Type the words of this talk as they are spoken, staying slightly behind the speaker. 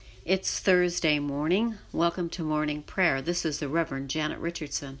It's Thursday morning. Welcome to morning prayer. This is the Reverend Janet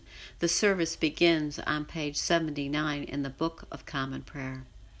Richardson. The service begins on page 79 in the Book of Common Prayer.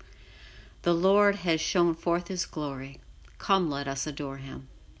 The Lord has shown forth his glory. Come, let us adore him.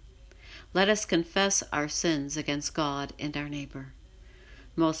 Let us confess our sins against God and our neighbor.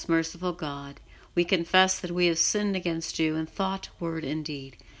 Most merciful God, we confess that we have sinned against you in thought, word, and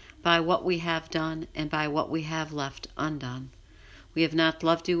deed, by what we have done and by what we have left undone. We have not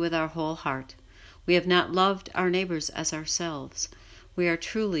loved you with our whole heart. We have not loved our neighbors as ourselves. We are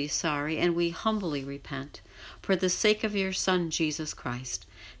truly sorry, and we humbly repent. For the sake of your Son, Jesus Christ,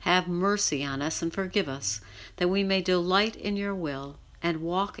 have mercy on us and forgive us, that we may delight in your will and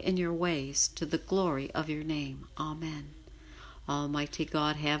walk in your ways to the glory of your name. Amen. Almighty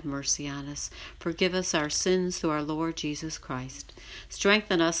God, have mercy on us. Forgive us our sins through our Lord Jesus Christ.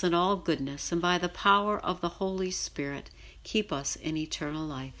 Strengthen us in all goodness, and by the power of the Holy Spirit, keep us in eternal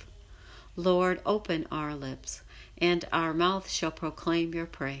life. Lord, open our lips, and our mouth shall proclaim your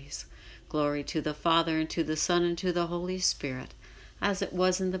praise. Glory to the Father, and to the Son, and to the Holy Spirit, as it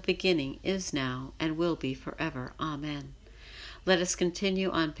was in the beginning, is now, and will be forever. Amen. Let us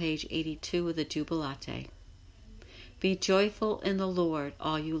continue on page 82 of the Jubilate. Be joyful in the Lord,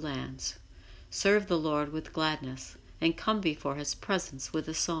 all you lands. Serve the Lord with gladness, and come before his presence with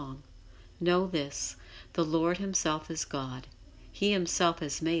a song. Know this, the Lord himself is God. He himself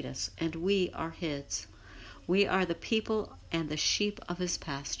has made us, and we are his. We are the people and the sheep of his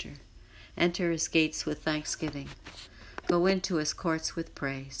pasture. Enter his gates with thanksgiving. Go into his courts with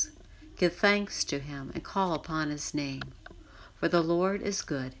praise. Give thanks to him and call upon his name. For the Lord is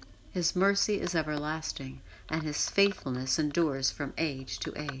good, his mercy is everlasting, and his faithfulness endures from age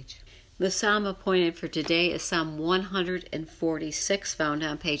to age. The psalm appointed for today is Psalm 146, found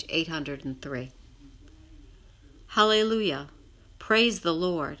on page 803. Hallelujah! Praise the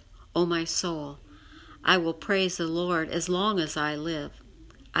Lord, O my soul. I will praise the Lord as long as I live.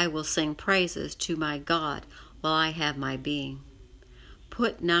 I will sing praises to my God while I have my being.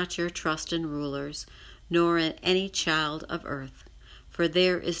 Put not your trust in rulers, nor in any child of earth, for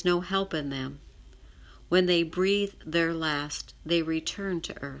there is no help in them. When they breathe their last, they return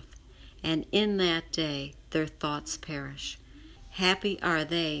to earth, and in that day their thoughts perish. Happy are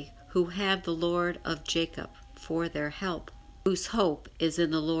they who have the Lord of Jacob for their help, whose hope is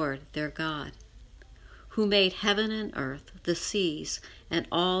in the Lord their God, who made heaven and earth, the seas, and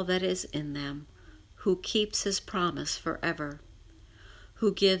all that is in them, who keeps his promise forever,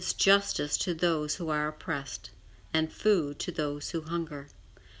 who gives justice to those who are oppressed, and food to those who hunger.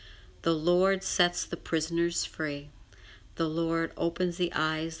 The Lord sets the prisoners free. The Lord opens the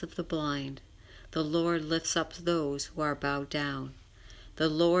eyes of the blind. The Lord lifts up those who are bowed down. The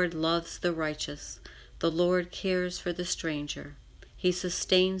Lord loves the righteous. The Lord cares for the stranger. He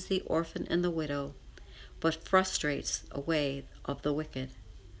sustains the orphan and the widow, but frustrates the way of the wicked.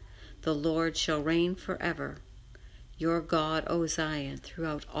 The Lord shall reign forever. Your God, O Zion,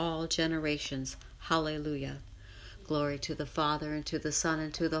 throughout all generations. Hallelujah. Glory to the Father, and to the Son,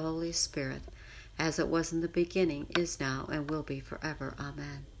 and to the Holy Spirit, as it was in the beginning, is now, and will be forever.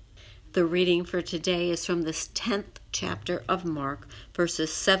 Amen. The reading for today is from the 10th chapter of Mark,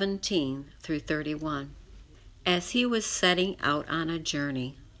 verses 17 through 31. As he was setting out on a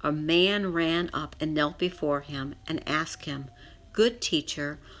journey, a man ran up and knelt before him and asked him, Good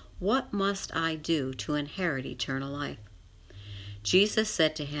teacher, what must I do to inherit eternal life? Jesus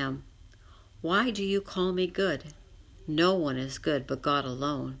said to him, Why do you call me good? No one is good but God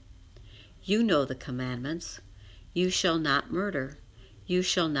alone. You know the commandments. You shall not murder. You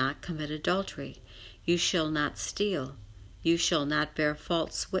shall not commit adultery. You shall not steal. You shall not bear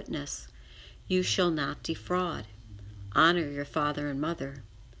false witness. You shall not defraud. Honor your father and mother.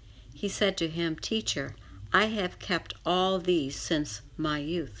 He said to him, Teacher, I have kept all these since my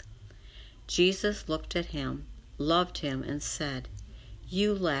youth. Jesus looked at him, loved him, and said,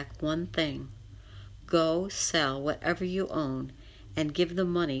 You lack one thing. Go sell whatever you own and give the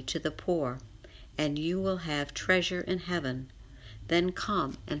money to the poor, and you will have treasure in heaven. Then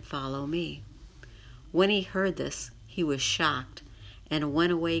come and follow me. When he heard this, he was shocked and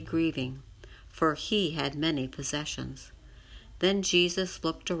went away grieving, for he had many possessions. Then Jesus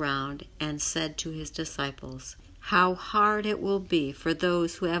looked around and said to his disciples, How hard it will be for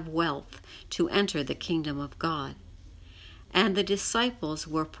those who have wealth to enter the kingdom of God. And the disciples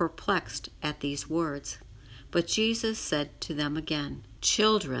were perplexed at these words. But Jesus said to them again,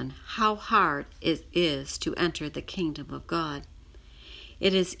 Children, how hard it is to enter the kingdom of God.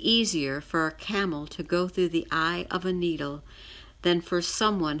 It is easier for a camel to go through the eye of a needle than for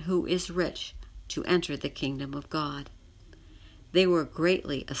someone who is rich to enter the kingdom of God. They were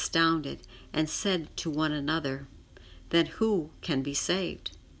greatly astounded and said to one another, "Then who can be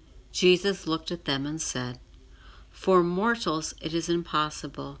saved?" Jesus looked at them and said, "For mortals it is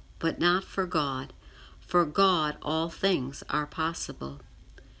impossible, but not for God. For God all things are possible."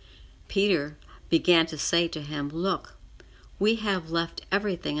 Peter began to say to him, "Look, we have left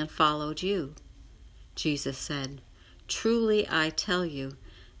everything and followed you." Jesus said, "Truly I tell you,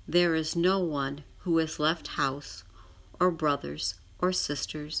 there is no one who has left house, or brothers, or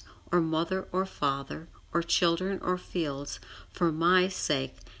sisters, or mother, or father, or children, or fields, for my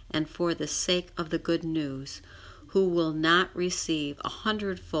sake and for the sake of the good news, who will not receive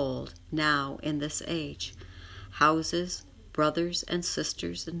 100-fold now in this age, houses, brothers and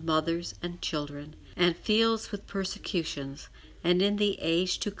sisters, and mothers and children, and fields with persecutions, and in the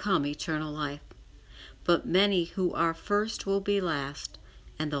age to come eternal life. But many who are first will be last,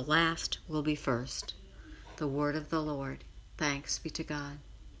 and the last will be first." The word of the Lord. Thanks be to God.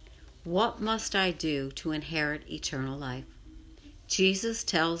 What must I do to inherit eternal life? Jesus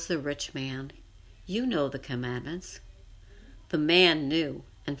tells the rich man, "You know the commandments." The man knew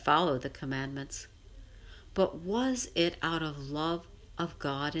and followed the commandments. But was it out of love of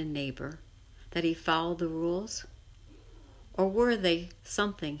God and neighbor that he followed the rules? Or were they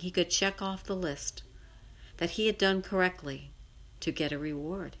something he could check off the list that he had done correctly to get a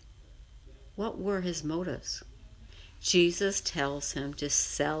reward? What were his motives? Jesus tells him to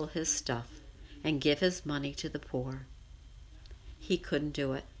sell his stuff and give his money to the poor. He couldn't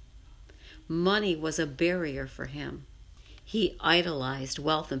do it. Money was a barrier for him. He idolized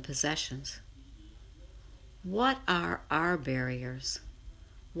wealth and possessions. What are our barriers?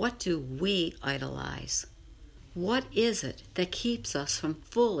 What do we idolize? What is it that keeps us from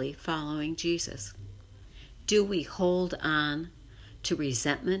fully following Jesus? Do we hold on to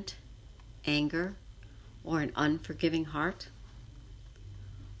resentment, anger, or an unforgiving heart?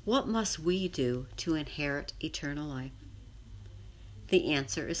 What must we do to inherit eternal life? The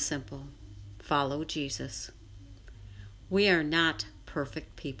answer is simple. Follow Jesus. We are not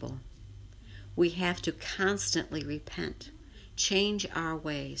perfect people. We have to constantly repent, change our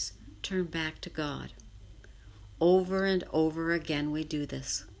ways, turn back to God. Over and over again we do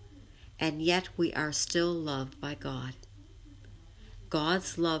this, and yet we are still loved by God.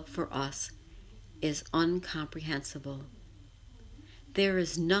 God's love for us is incomprehensible. There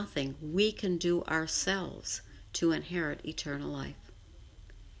is nothing we can do ourselves to inherit eternal life.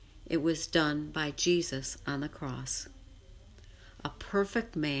 It was done by Jesus on the cross. A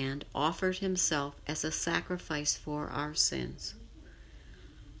perfect man offered himself as a sacrifice for our sins.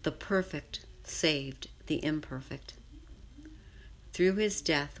 The perfect saved the imperfect. Through his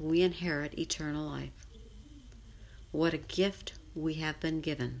death we inherit eternal life. What a gift we have been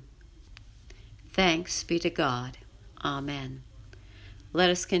given. Thanks be to God. Amen. Let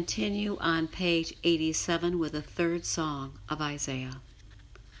us continue on page 87 with the third song of Isaiah.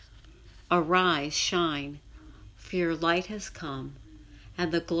 Arise, shine, for your light has come,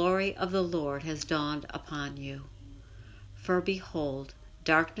 and the glory of the Lord has dawned upon you. For behold,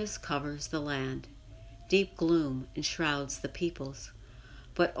 darkness covers the land, deep gloom enshrouds the peoples.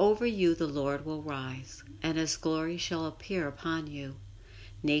 But over you the Lord will rise, and his glory shall appear upon you.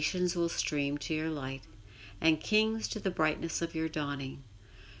 Nations will stream to your light, and kings to the brightness of your dawning.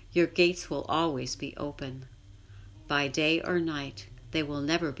 Your gates will always be open. By day or night they will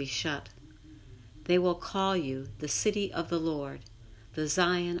never be shut. They will call you the city of the Lord, the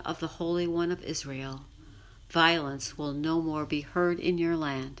Zion of the Holy One of Israel. Violence will no more be heard in your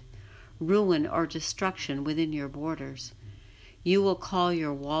land, ruin or destruction within your borders. You will call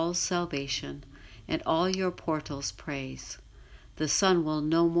your walls salvation, and all your portals praise. The sun will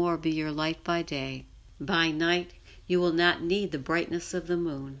no more be your light by day. By night you will not need the brightness of the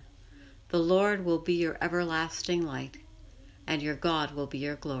moon. The Lord will be your everlasting light, and your God will be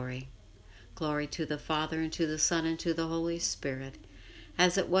your glory. Glory to the Father, and to the Son, and to the Holy Spirit,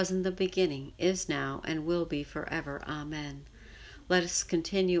 as it was in the beginning, is now, and will be forever. Amen. Let us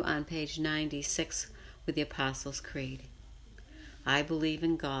continue on page 96 with the Apostles' Creed. I believe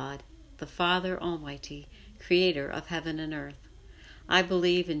in God, the Father Almighty, creator of heaven and earth. I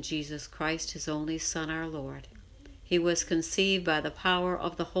believe in Jesus Christ, his only Son, our Lord. He was conceived by the power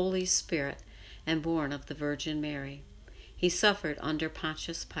of the Holy Spirit and born of the Virgin Mary. He suffered under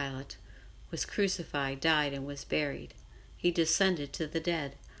Pontius Pilate, was crucified, died, and was buried. He descended to the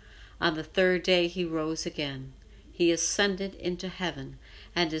dead. On the third day he rose again. He ascended into heaven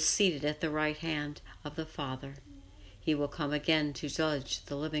and is seated at the right hand of the Father. He will come again to judge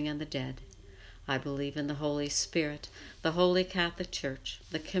the living and the dead. I believe in the Holy Spirit, the Holy Catholic Church,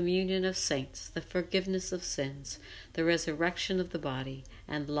 the communion of saints, the forgiveness of sins, the resurrection of the body,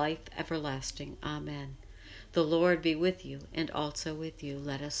 and life everlasting. Amen. The Lord be with you, and also with you.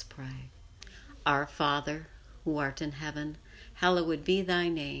 Let us pray. Our Father, who art in heaven, hallowed be thy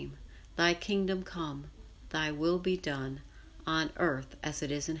name. Thy kingdom come, thy will be done, on earth as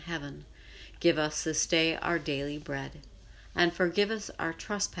it is in heaven. Give us this day our daily bread, and forgive us our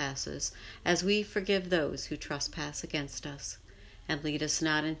trespasses, as we forgive those who trespass against us. And lead us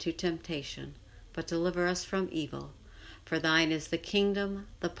not into temptation, but deliver us from evil. For thine is the kingdom,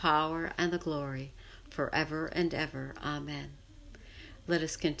 the power, and the glory, forever and ever. Amen. Let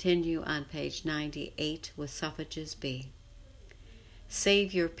us continue on page 98 with suffrages B.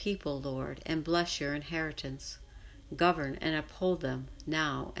 Save your people, Lord, and bless your inheritance. Govern and uphold them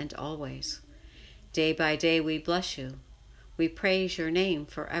now and always. Day by day we bless you. We praise your name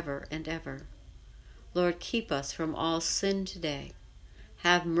forever and ever. Lord, keep us from all sin today.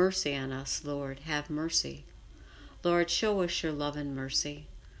 Have mercy on us, Lord, have mercy. Lord, show us your love and mercy,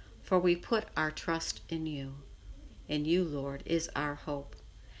 for we put our trust in you. In you, Lord, is our hope,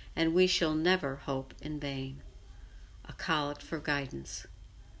 and we shall never hope in vain. A collect for guidance.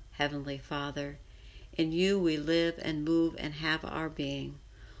 Heavenly Father, in you we live and move and have our being.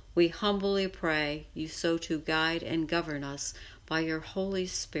 We humbly pray you so to guide and govern us by your Holy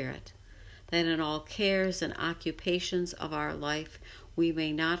Spirit, that in all cares and occupations of our life we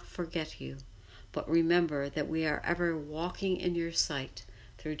may not forget you, but remember that we are ever walking in your sight,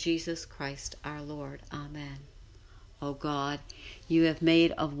 through Jesus Christ our Lord. Amen. O God, you have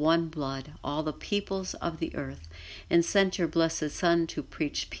made of one blood all the peoples of the earth, and sent your blessed Son to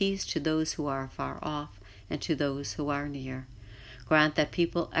preach peace to those who are far off and to those who are near. Grant that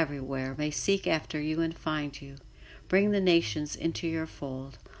people everywhere may seek after you and find you. Bring the nations into your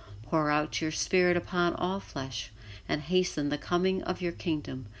fold. Pour out your Spirit upon all flesh, and hasten the coming of your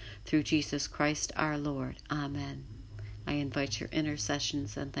kingdom, through Jesus Christ our Lord. Amen. I invite your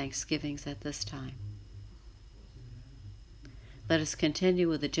intercessions and thanksgivings at this time. Let us continue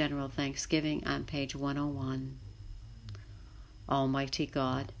with the general thanksgiving on page 101. Almighty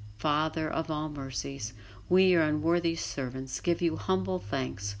God, Father of all mercies, we, your unworthy servants, give you humble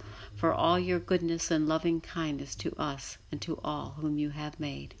thanks for all your goodness and loving kindness to us and to all whom you have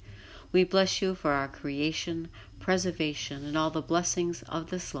made. We bless you for our creation, preservation, and all the blessings of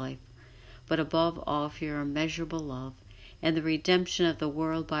this life, but above all for your immeasurable love and the redemption of the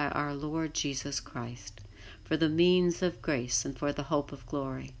world by our Lord Jesus Christ, for the means of grace and for the hope of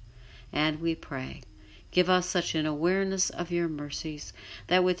glory. And we pray, give us such an awareness of your mercies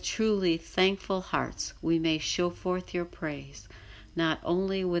that with truly thankful hearts we may show forth your praise, not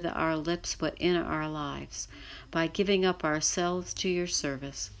only with our lips but in our lives, by giving up ourselves to your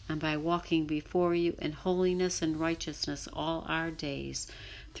service and by walking before you in holiness and righteousness all our days,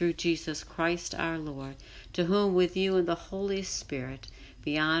 through Jesus Christ our Lord, to whom with you and the Holy Spirit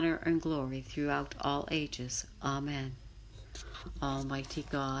be honor and glory throughout all ages. Amen. Almighty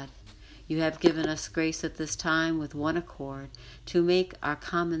God, you have given us grace at this time with one accord to make our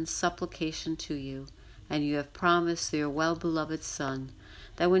common supplication to you, and you have promised through your well-beloved Son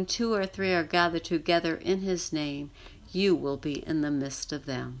that when 2 or 3 are gathered together in his name, you will be in the midst of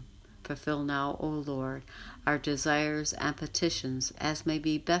them. Fulfill now, O Lord, our desires and petitions as may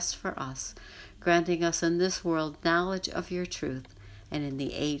be best for us, granting us in this world knowledge of your truth, and in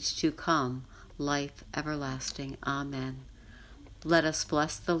the age to come, life everlasting. Amen. Let us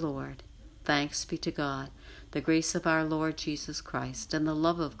bless the Lord. Thanks be to God. The grace of our Lord Jesus Christ, and the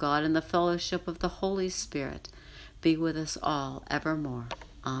love of God, and the fellowship of the Holy Spirit be with us all evermore.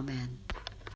 Amen.